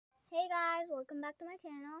welcome back to my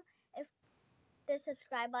channel. If the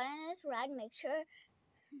subscribe button is red, make sure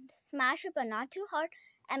smash it but not too hard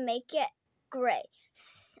and make it gray.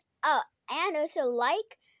 And also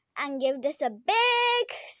like and give this a big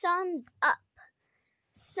thumbs up.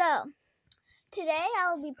 So today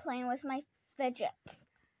I'll be playing with my fidgets.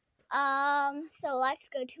 So let's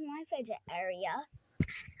go to my fidget area.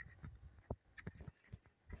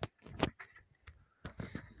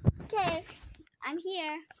 Okay, I'm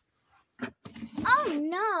here. Oh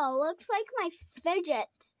no, looks like my fidget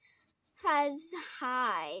has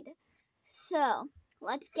hide. So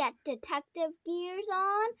let's get detective gears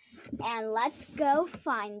on and let's go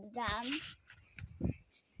find them.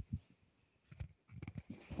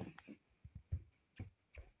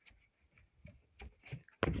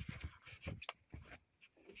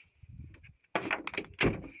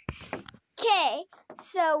 Okay,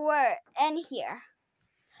 so we're in here.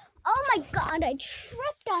 Oh my god, I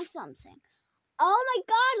tripped on something. Oh my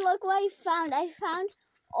god, look what I found. I found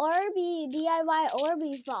DIY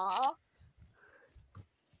Orbeez ball.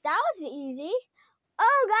 That was easy.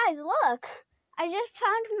 Oh guys, look. I just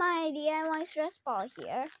found my DIY stress ball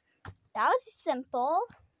here. That was simple.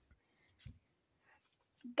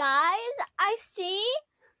 Guys, I see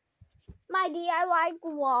my DIY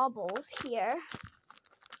wobbles here.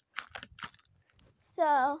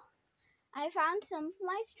 So I found some of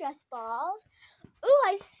my stress balls. Ooh,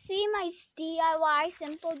 I see my DIY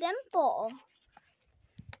simple dimple.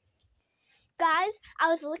 Guys, I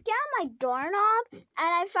was looking at my doorknob and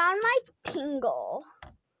I found my tingle.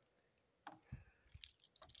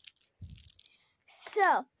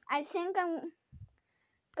 So I think I'm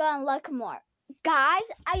gonna look more. Guys,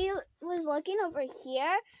 I was looking over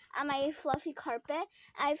here at my fluffy carpet and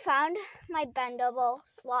I found my bendable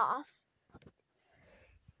sloth.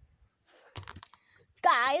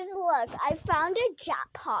 Guys, look, I found a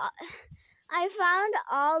jackpot. I found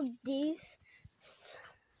all these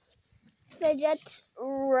fidgets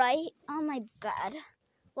right on my bed.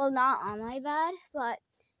 Well, not on my bed, but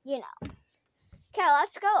you know. Okay,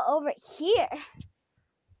 let's go over here.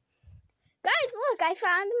 Guys, look, I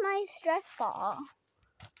found my stress ball.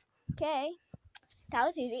 Okay, that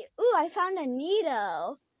was easy. Ooh, I found a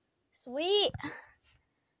needle. Sweet.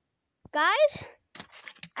 Guys,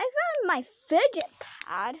 I found my fidget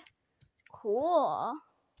pad. Cool.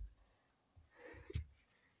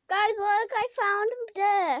 Guys, look, I found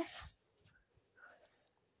this.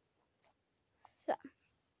 So,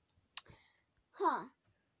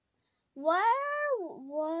 where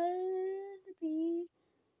would be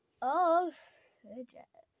a fidget?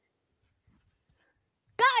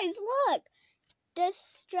 Guys, look, this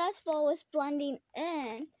stress ball was blending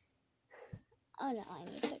in. Oh no, I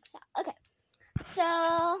need to fix that. Okay. So,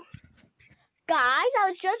 guys, I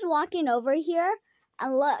was just walking over here,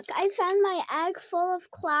 and look, I found my egg full of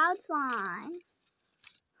cloud slime.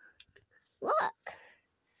 Look.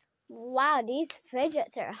 Wow, these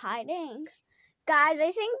fidgets are hiding. Guys, I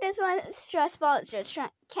think this one stress ball is just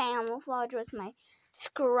camouflage with my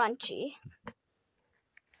scrunchie.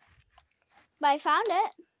 But I found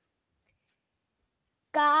it.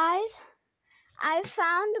 Guys, I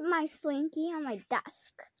found my slinky on my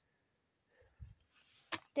desk.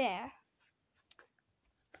 There.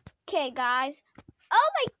 Okay, guys. Oh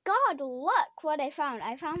my god, look what I found.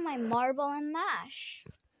 I found my marble and mash.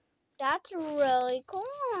 That's really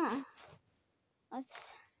cool.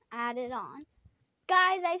 Let's add it on.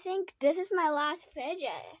 Guys, I think this is my last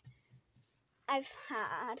fidget I've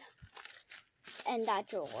had in that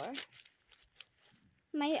drawer.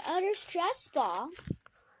 My other stress ball.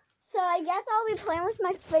 So I guess I'll be playing with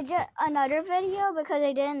my fidget another video because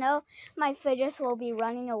I didn't know my fidgets will be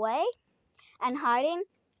running away and hiding.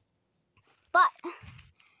 But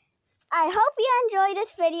I hope you enjoyed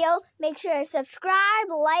this video. Make sure to subscribe,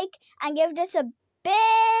 like, and give this a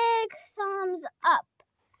big thumbs up.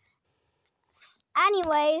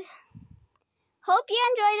 Anyways, hope you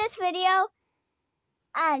enjoyed this video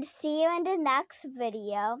and see you in the next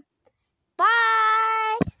video. Bye!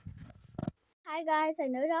 Hi guys, I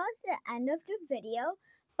know that was the end of the video,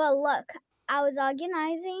 but look, I was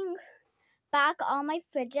organizing back all my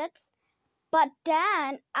fidgets, but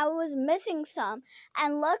then I was missing some,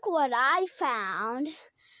 and look what I found.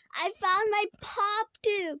 I found my pop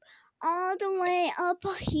tube all the way up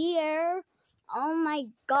here. Oh my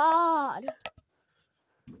god.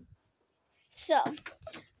 So,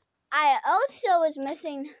 I also was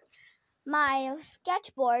missing my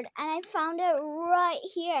sketchboard, and I found it right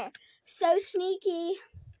here. So sneaky.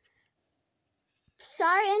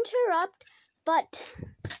 Sorry to interrupt, but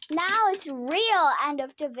now it's real end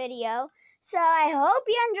of the video. So I hope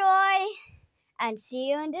you enjoy and see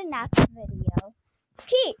you in the next video.